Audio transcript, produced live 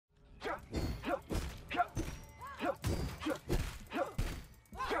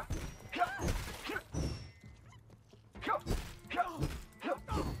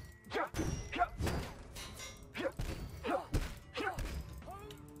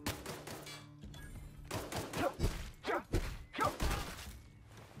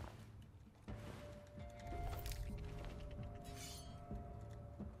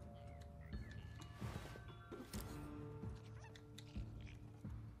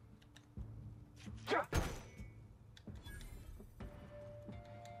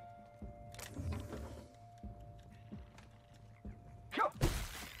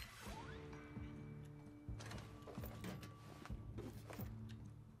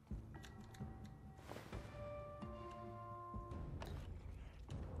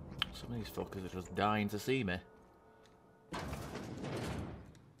Some of these fuckers are just dying to see me.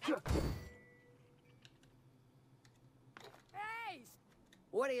 Hey!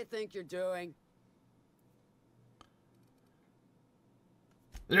 What do you think you're doing?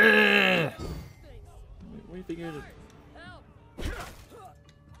 What do you think you're doing?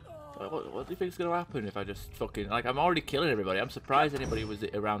 What do you think's gonna happen if I just fucking like? I'm already killing everybody. I'm surprised anybody was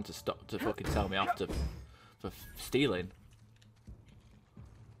around to stop to fucking tell me off for stealing.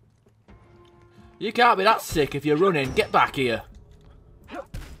 You can't be that sick if you're running. Get back here.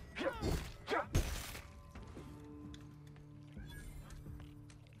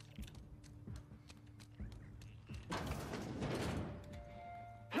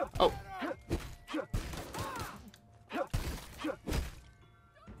 Oh.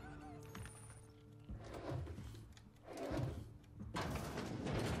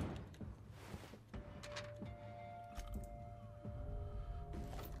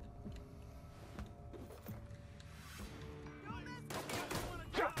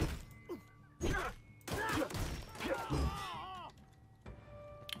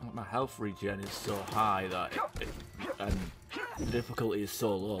 My health regen is so high that and the difficulty is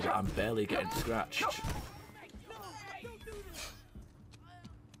so low that I'm barely getting scratched.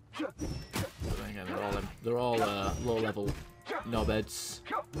 But then again, they're all low level knobheads.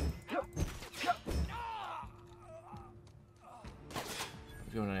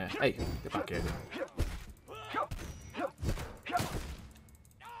 What's going on here? Hey, get back here.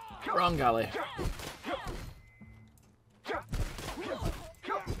 Wrong alley.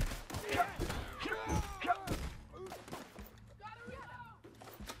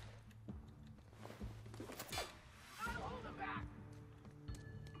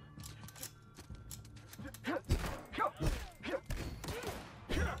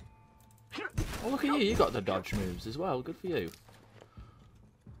 Oh, look at you, you got the dodge moves as well, good for you.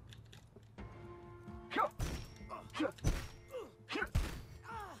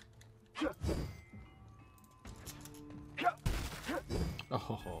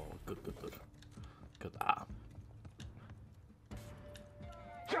 Oh, good. Good that.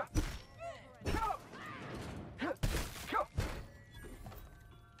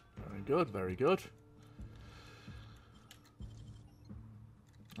 Very good.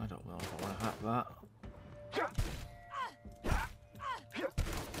 I don't know if I want to hack that.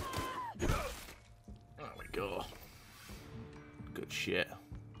 There we go. Good shit.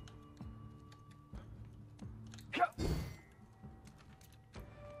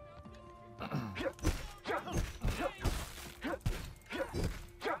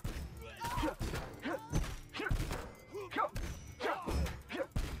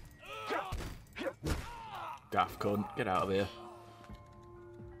 Daft cunt, get out of here.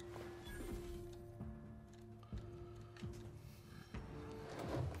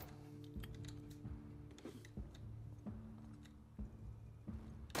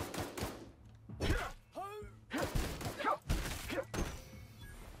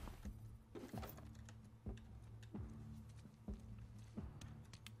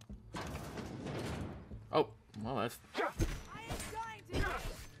 Oh, well that's...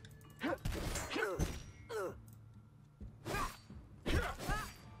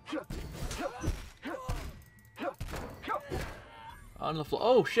 On the floor.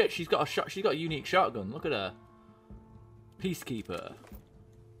 Oh shit, she's got a shot. She's got a unique shotgun. Look at her. Peacekeeper.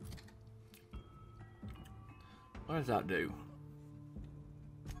 What does that do?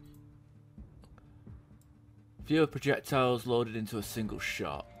 Fewer projectiles loaded into a single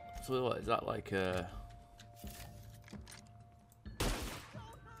shot. So what is that like?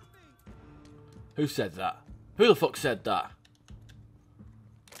 Who said that? Who the fuck said that?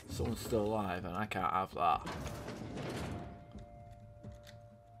 Someone's still alive, and I can't have that.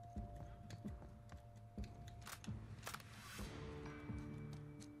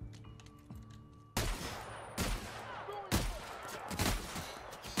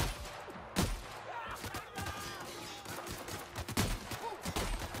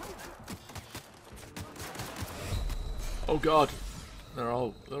 Oh god, they're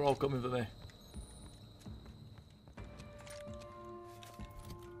all coming for me.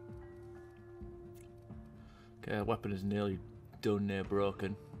 Okay, weapon is nearly done, near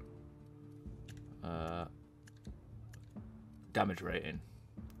broken. Damage rating.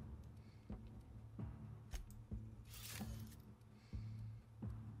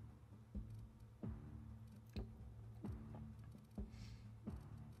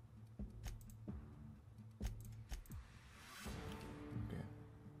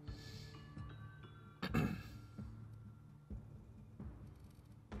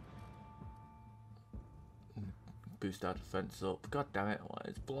 boost our defense up. God damn it, why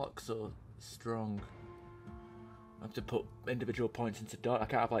is block so strong? I have to put individual points into dodge. I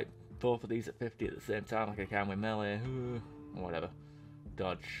can't have like both of these at 50 at the same time like I can with melee. Or whatever.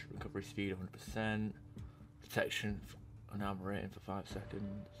 Dodge, recovery speed 100%. Protection, an armor rating for 5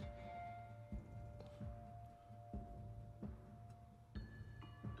 seconds.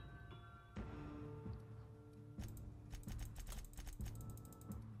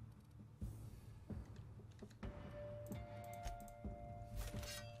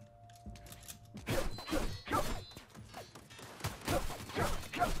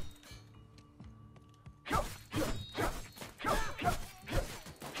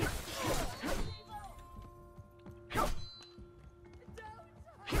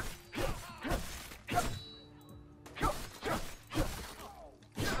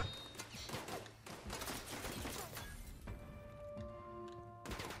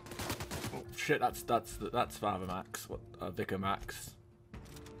 Shit, that's Father Max. What? Vicar Max.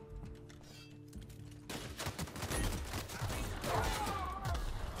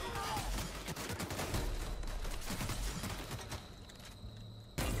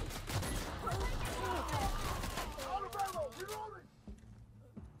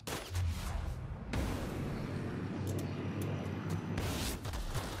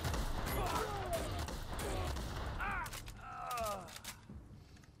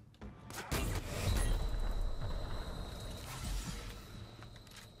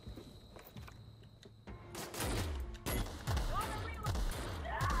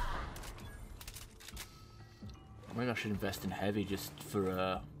 Maybe I should invest in heavy just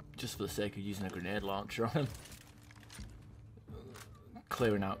for the sake of using a grenade launcher on him.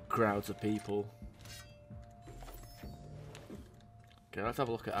 Clearing out crowds of people. Okay, let's have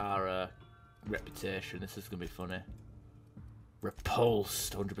a look at our reputation. This is gonna be funny.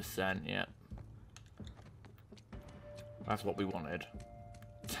 Repulsed, 100%. Yeah, that's what we wanted.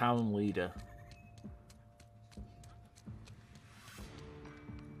 Town leader.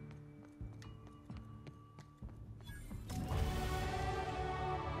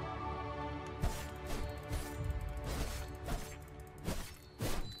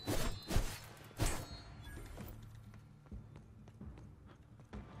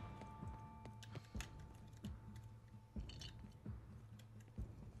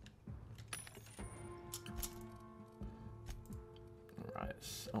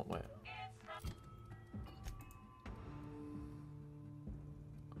 Oh wait.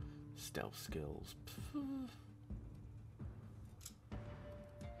 Stealth skills.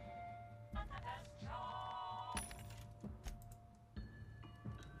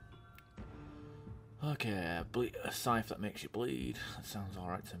 Okay, a scythe that makes you bleed. That sounds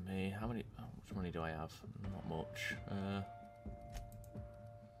alright to me. How much money do I have? Not much.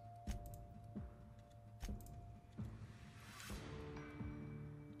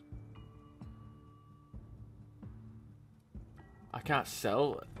 I can't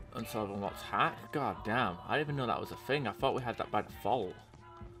sell until I've unlocked hack? God damn, I didn't even know that was a thing. I thought we had that by default.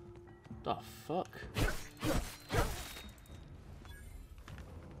 The fuck?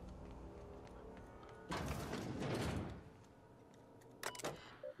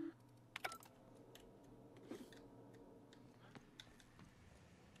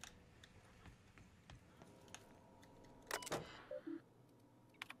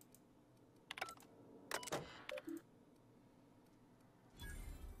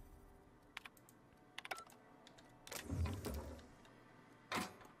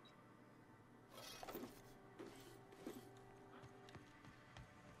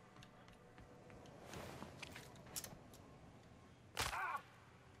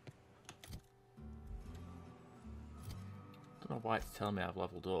 I don't know why it's telling me I've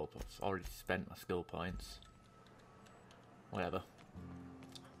leveled up. I've already spent my skill points. Whatever.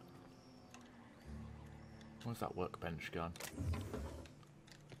 Where's that workbench gone?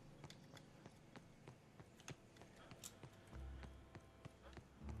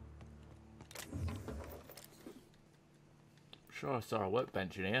 Sure, I saw a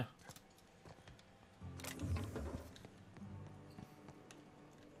workbench in here.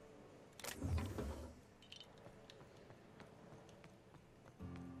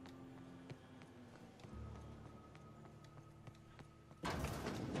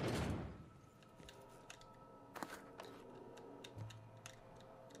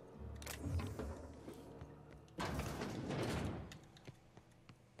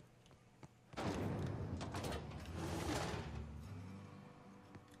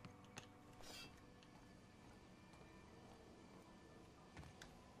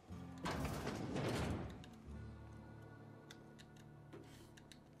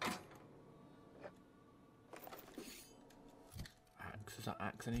 Is that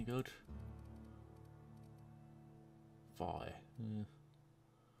axe any good? 5.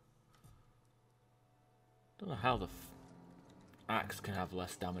 Don't know how the axe can have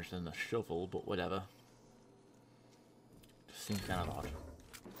less damage than the shovel, but whatever. Just seems kind of odd.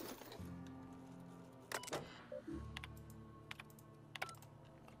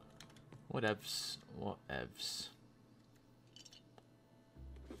 Whatevs. Whatevs.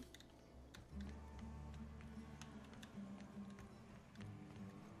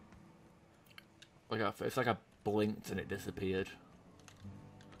 It's like I blinked and it disappeared.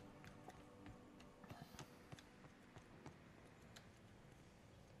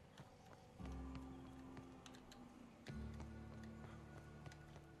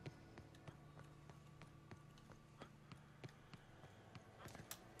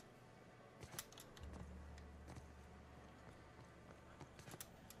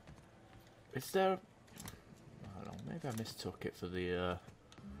 Is there... I don't know, maybe I mistook it for the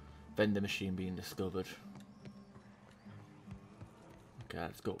vending machine being discovered. Okay,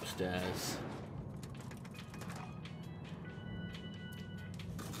 let's go upstairs.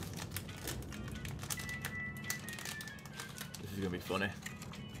 This is gonna be funny.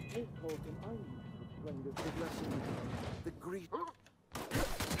 The great.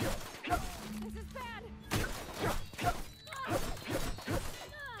 This is bad!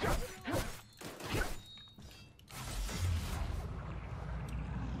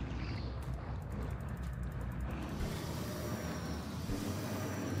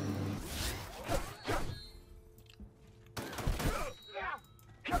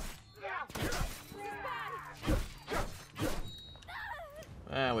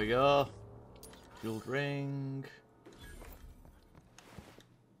 There we go. Jeweled ring.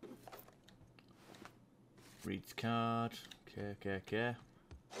 Reads card. Okay.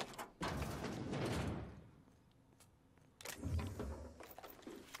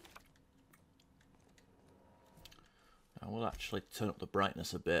 I will actually turn up the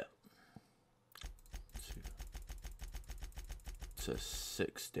brightness a bit to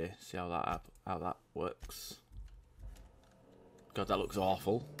 60. See how that works. God, that looks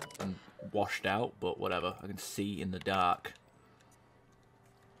awful and washed out, but whatever. I can see in the dark.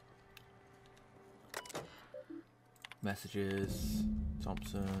 Messages.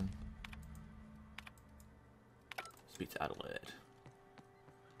 Thompson. Speak to Adelaide.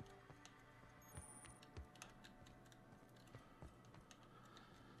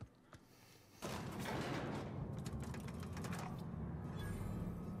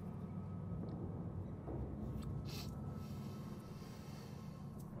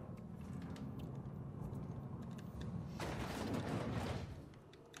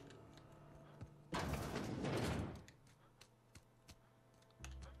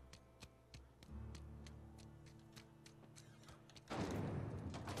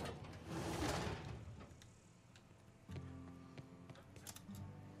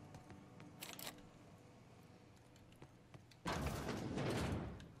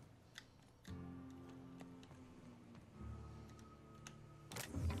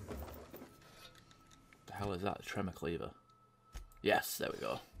 The hell is that? A tremor cleaver. Yes, there we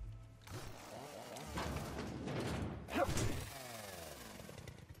go.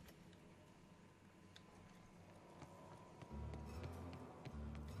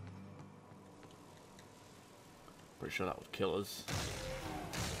 Pretty sure that would kill us.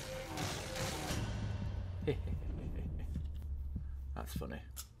 That's funny.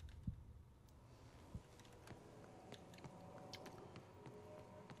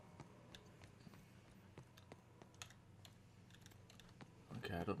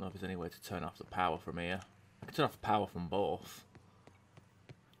 Okay, I don't know if there's any way to turn off the power from here. I can turn off the power from both.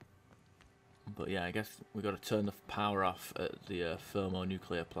 But yeah, I guess we got to turn the power off at the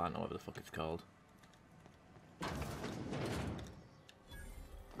thermonuclear plant, or whatever the fuck it's called.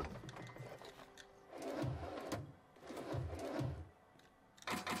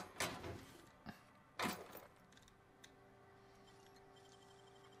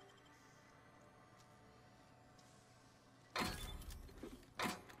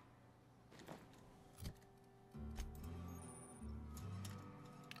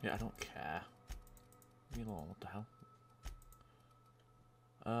 Yeah, I don't care. Leave me alone, what the hell?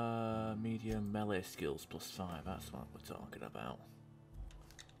 Medium melee skills +5, that's what we're talking about.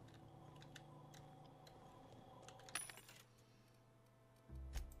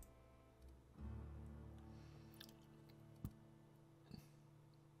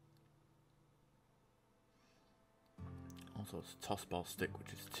 Also, it's a toss ball stick,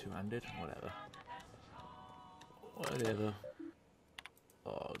 which is two-handed, whatever. Whatever.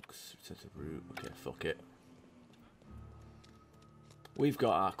 Logs, sense of root, okay, fuck it. We've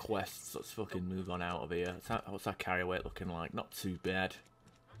got our quests. Let's fucking move on out of here. What's our carry weight looking like? Not too bad.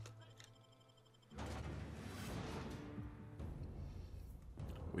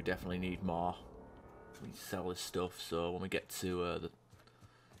 We definitely need more. We need to sell this stuff, so when we get to the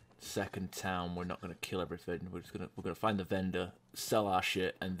second town, we're not gonna kill everything. We're gonna find the vendor, sell our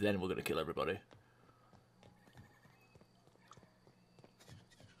shit, and then we're gonna kill everybody.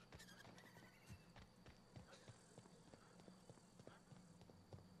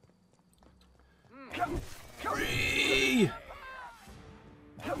 Free!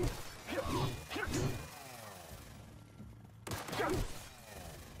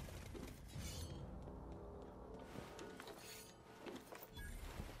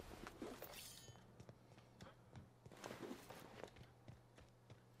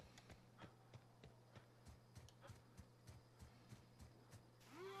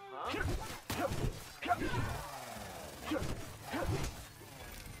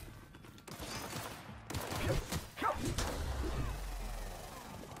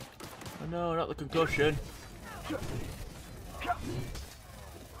 Oh no, not the concussion.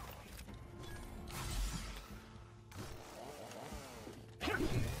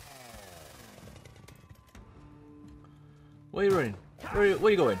 Where are you running? Where are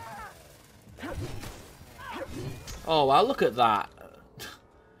you going? Oh wow, look at that.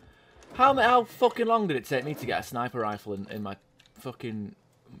 How fucking long did it take me to get a sniper rifle in my fucking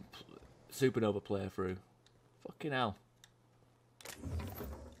Supernova playthrough? Fucking hell.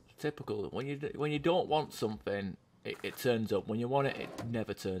 Typical. When you don't want something, it turns up. When you want it, it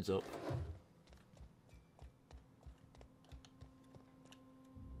never turns up.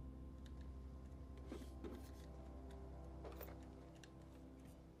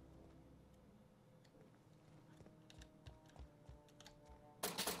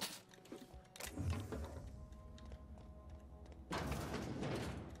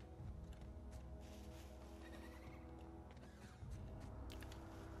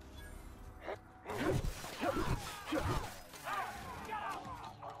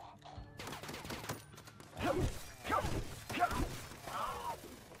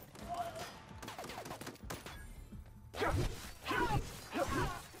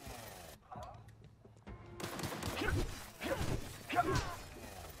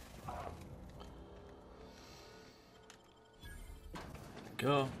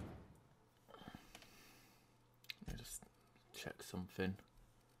 Go. Let me just check something.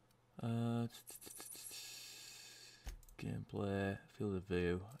 Gameplay, field of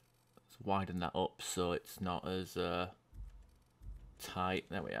view. Let's widen that up so it's not as tight.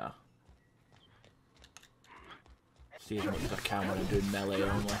 There we are. See as much as I can when I'm doing melee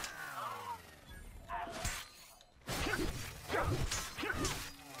only.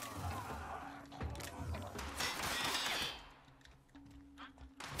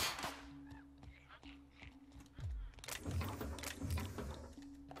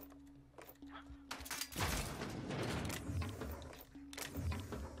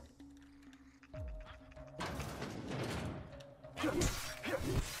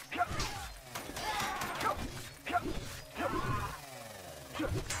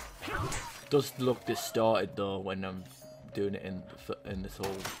 Does look distorted though when I'm doing it in this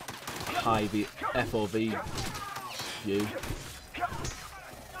whole high FOV view.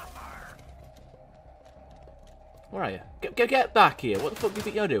 Where are you? Get back here! What the fuck do you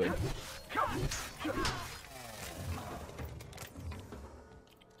think you're doing?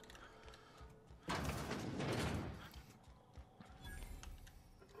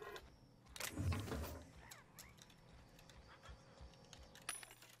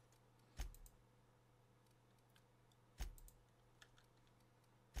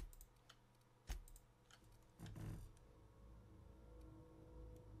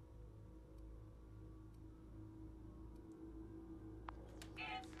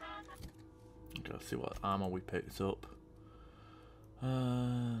 Let's see what armor we picked up.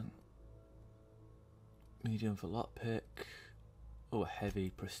 Medium for lockpick. Oh, a heavy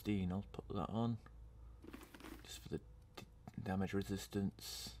pristine. I'll put that on. Just for the damage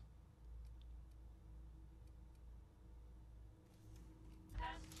resistance.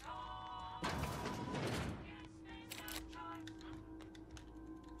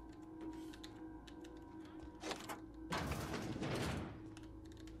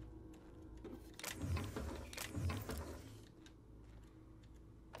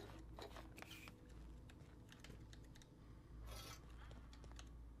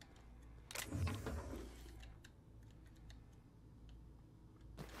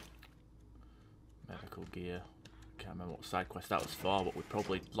 Gear. Can't remember what side quest that was for, but we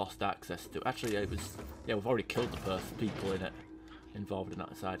probably lost access to. Actually, it was. Yeah, we've already killed the people in it. involved in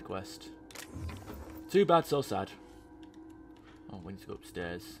that side quest. Too bad, so sad. Oh, we need to go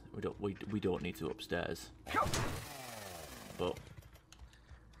upstairs. We don't need to go upstairs. But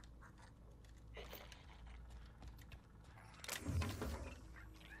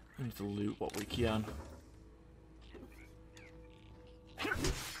we need to loot what we can.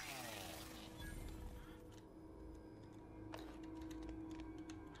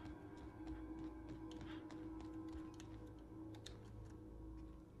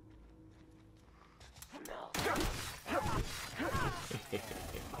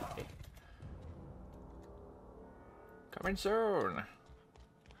 Coming soon.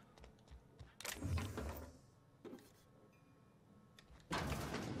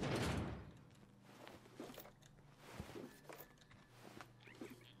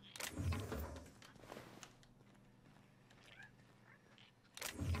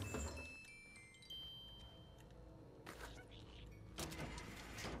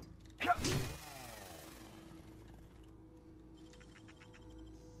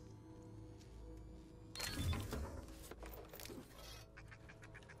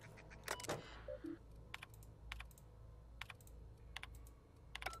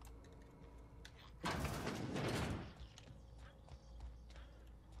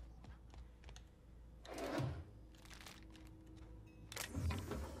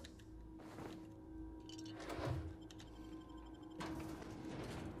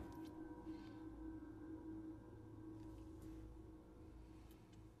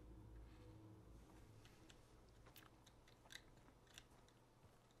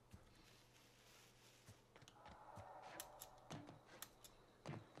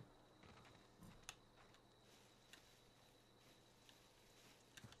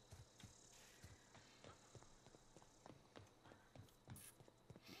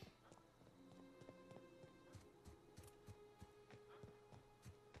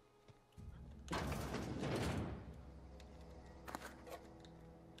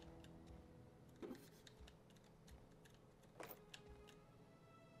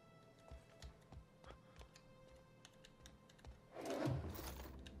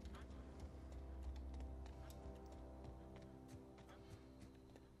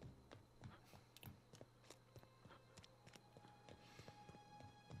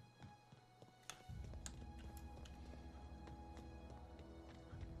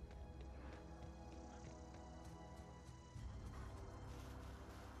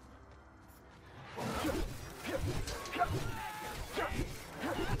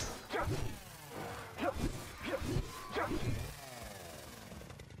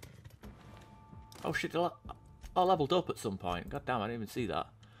 Oh shit, I leveled up at some point. God damn, I didn't even see that.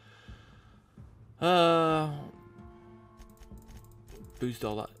 Boost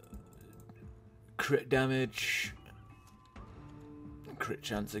all that crit damage. Crit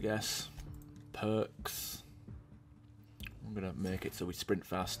chance, I guess. Perks. I'm gonna make it so we sprint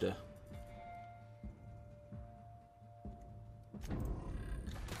faster.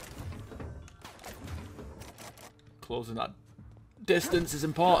 Closing that distance is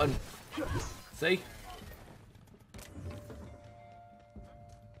important. See?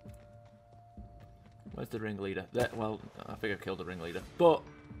 Where's the ringleader? There, well, I think I killed the ringleader. But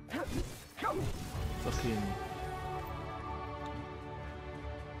fucking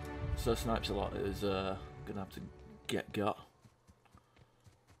so snipes a lot is gonna have to get got.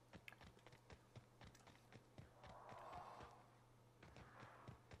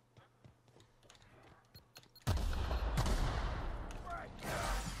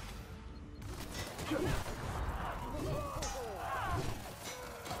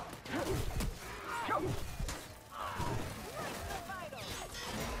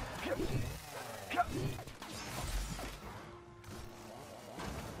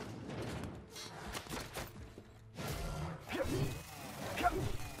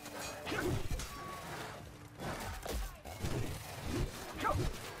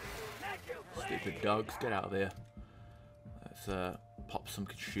 Stupid dogs, get out of here. Let's pop some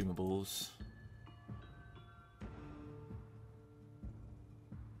consumables.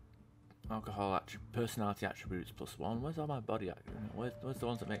 Alcohol personality attributes +1. Where's all my body attributes? Where's the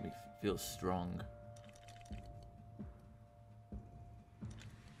ones that make me feel strong?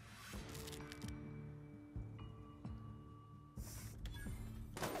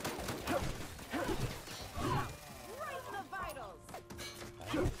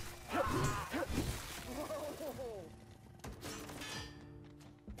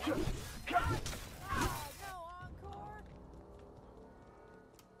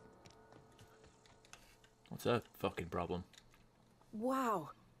 What's a fucking problem? Wow,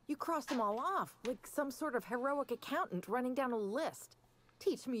 You crossed them all off, like some sort of heroic accountant running down a list.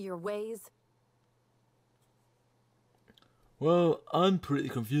 Teach me your ways. Well, I'm pretty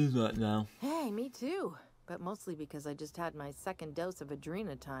confused right now. Hey, me too. But mostly because I just had my second dose of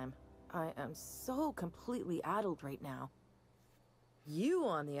adrenatime. I am so completely addled right now. You,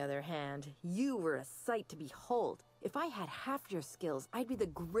 on the other hand, you were a sight to behold. If I had half your skills, I'd be the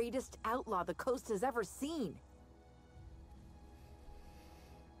greatest outlaw the coast has ever seen.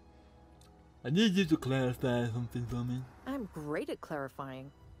 I need you to clarify something for me. I'm great at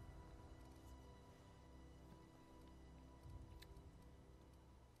clarifying.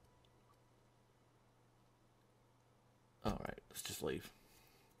 Alright, let's just leave.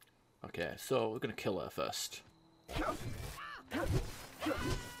 Okay, so we're gonna kill her first.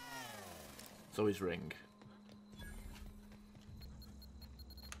 Zoe's ring.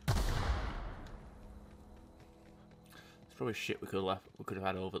 It's probably shit we could have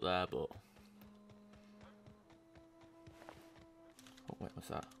had over there, but oh wait, what's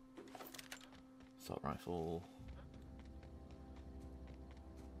that? Assault rifle.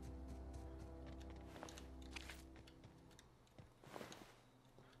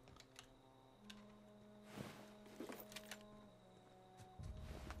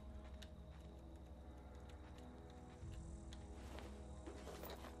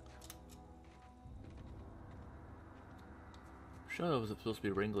 Sure, there was supposed to be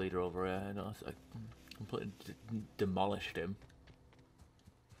a ringleader over here. I know, I completely demolished him.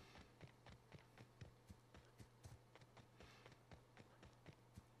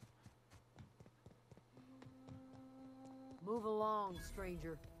 Move along,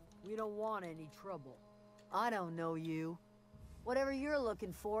 stranger. We don't want any trouble. I don't know you. Whatever you're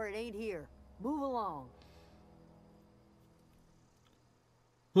looking for, it ain't here. Move along.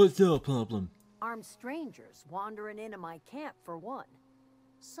 What's your problem? Armed strangers wandering into my camp for one.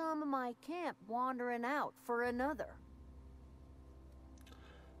 Some of my camp wandering out for another.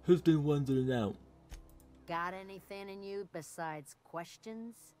 Who's been wandering out? Got anything in you besides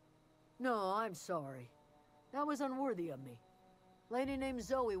questions? No, I'm sorry. That was unworthy of me. Lady named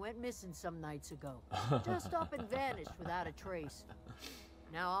Zoe went missing some nights ago. Just up and vanished without a trace.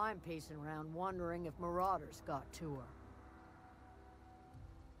 Now I'm pacing around wondering if marauders got to her.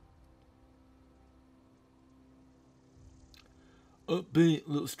 Upbeat,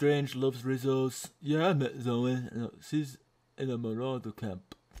 little strange, loves Rizzos. Yeah, I met Zoe. She's in a marauder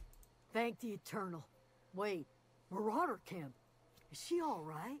camp. Thank the Eternal. Wait, marauder camp? Is she all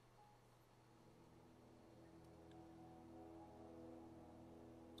right?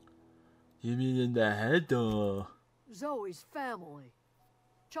 You mean in the head, or? Zoe's family.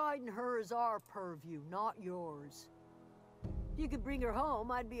 Chiding her is our purview, not yours. If you could bring her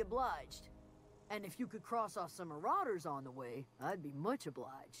home, I'd be obliged. And if you could cross off some marauders on the way, I'd be much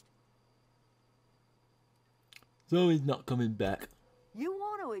obliged. Zoe's not coming back. You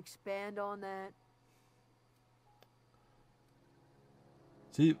want to expand on that?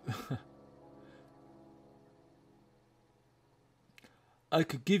 See, I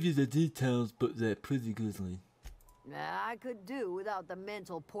could give you the details, but they're pretty grisly. I could do without the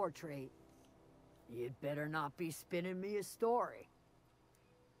mental portrait. You'd better not be spinning me a story.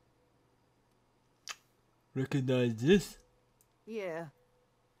 Recognize this? Yeah,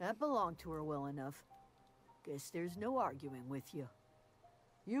 that belonged to her well enough. Guess there's no arguing with you.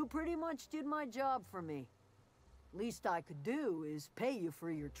 You pretty much did my job for me. Least I could do is pay you for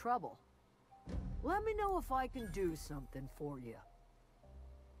your trouble. Let me know if I can do something for you.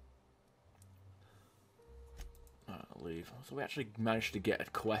 I'll leave. So we actually managed to get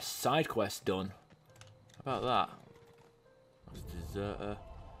a side quest done. How about that? That's deserter.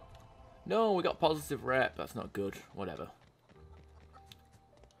 No, we got positive rep. That's not good. Whatever.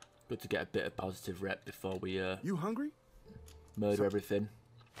 Good to get a bit of positive rep before we You hungry? murder everything.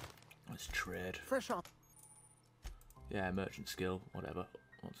 Let's trade. Fresh off. Yeah, merchant skill. Whatever.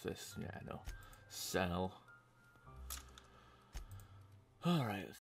 What's this? Yeah, no. Sell. Alright.